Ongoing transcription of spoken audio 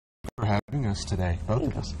for having us today, both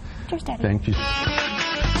of us. Cheers, Daddy. Thank you.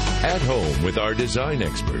 At home with our design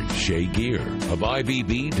expert, Shay Gear of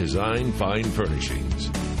IBB Design Fine Furnishings.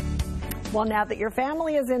 Well, now that your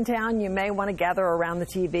family is in town, you may want to gather around the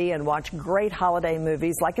TV and watch great holiday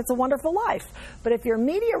movies like It's a Wonderful Life. But if your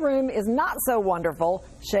media room is not so wonderful,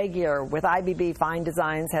 Shay Gear with IBB Fine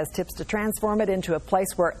Designs has tips to transform it into a place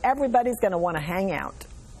where everybody's going to want to hang out.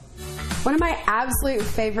 One of my absolute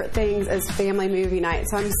favorite things is family movie night,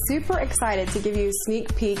 so I'm super excited to give you a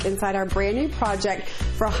sneak peek inside our brand new project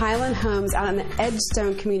for Highland Homes out in the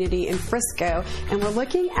Edgestone community in Frisco, and we're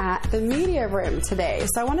looking at the media room today.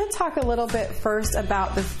 So I want to talk a little bit first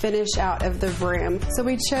about the finish out of the room. So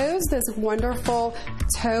we chose this wonderful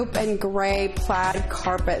taupe and gray plaid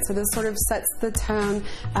carpet, so this sort of sets the tone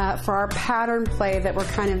for our pattern play that we're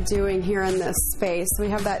kind of doing here in this space. So we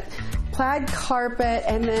have that plaid carpet,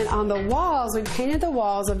 and then on the walls, we painted the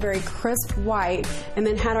walls a very crisp white, and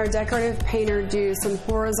then had our decorative painter do some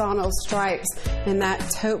horizontal stripes in that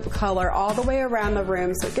taupe color all the way around the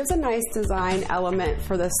room. So it gives a nice design element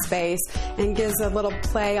for the space and gives a little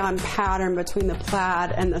play on pattern between the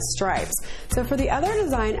plaid and the stripes. So for the other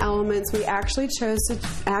design elements, we actually chose to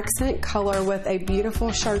accent color with a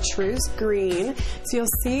beautiful chartreuse green. So you'll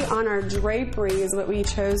see on our draperies what we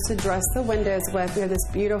chose to dress the windows with. We have this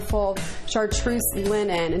beautiful chartreuse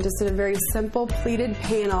linen and just a very simple pleated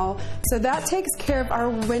panel. So that takes care of our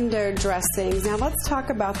window dressings. Now let's talk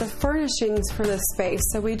about the furnishings for this space.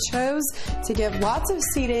 So we chose to give lots of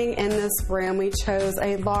seating in this room. We chose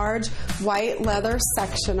a large white leather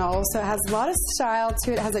sectional. So it has a lot of style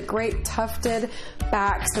to it. It has a great tufted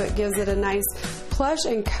back, so it gives it a nice plush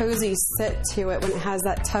and cozy sit to it when it has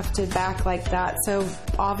that tufted back like that. So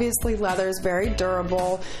obviously leather is very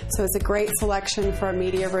durable, so it's a great selection for a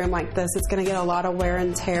media room like this. It's going to get a lot of wear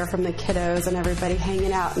and tear from the kiddos and everybody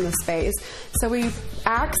hanging out in the space. So we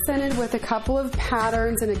accented with a couple of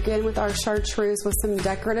patterns, and again with our chartreuse with some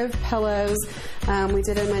decorative pillows. We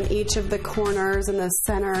did them in each of the corners in the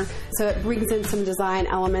center, so it brings in some design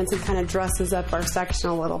elements and kind of dresses up our section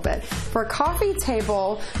a little bit. For a coffee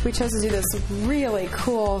table, we chose to do this really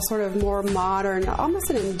cool, sort of more modern, almost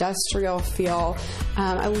an industrial feel.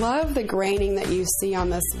 I love the graining that you see on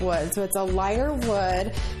this wood. So it's a lighter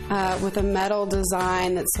wood with a metal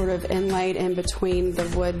design that's sort of inlaid in between the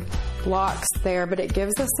wood blocks there, but it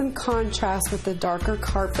gives us some contrast with the darker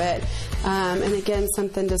carpet, and again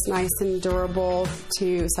something just nice and durable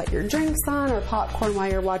to set your drinks on or popcorn while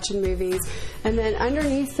you're watching movies. And then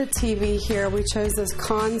underneath the TV here, we chose this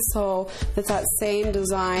console that's that same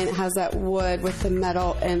design. It has that wood with the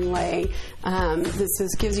metal inlay. This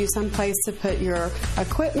just gives you some place to put your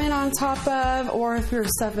equipment on top of, or if your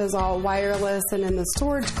stuff is all wireless and in the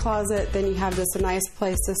storage closet, then you have just a nice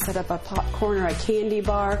place to set up a popcorn or a candy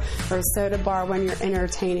bar or a soda bar when you're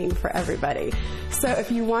entertaining for everybody. So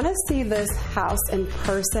if you want to see this house in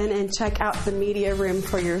person and check out the media room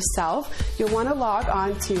for yourself, you'll want to log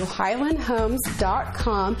on to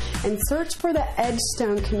highlandhomes.com and search for the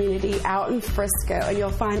Edgestone community out in Frisco, and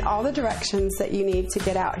you'll find all the directions that you need to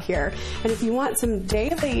get out here. And if you want some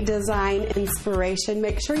daily design inspiration,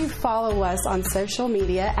 make sure you follow us on social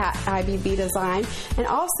media at IBB Design, and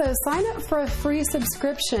also sign up for a free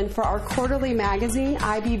subscription for our quarterly magazine,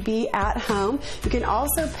 IBB at Home. You can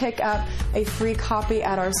also pick up a free copy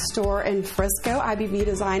at our store in Frisco, IBB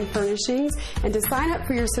Design Furnishings. And to sign up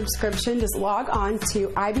for your subscription, just log on to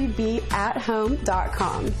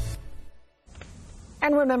ibbathome.com.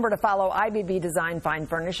 And remember to follow IBB Design Fine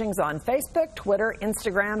Furnishings on Facebook, Twitter,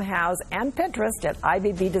 Instagram, Houzz, and Pinterest at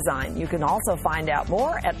IBB Design. You can also find out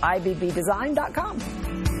more at ibbdesign.com.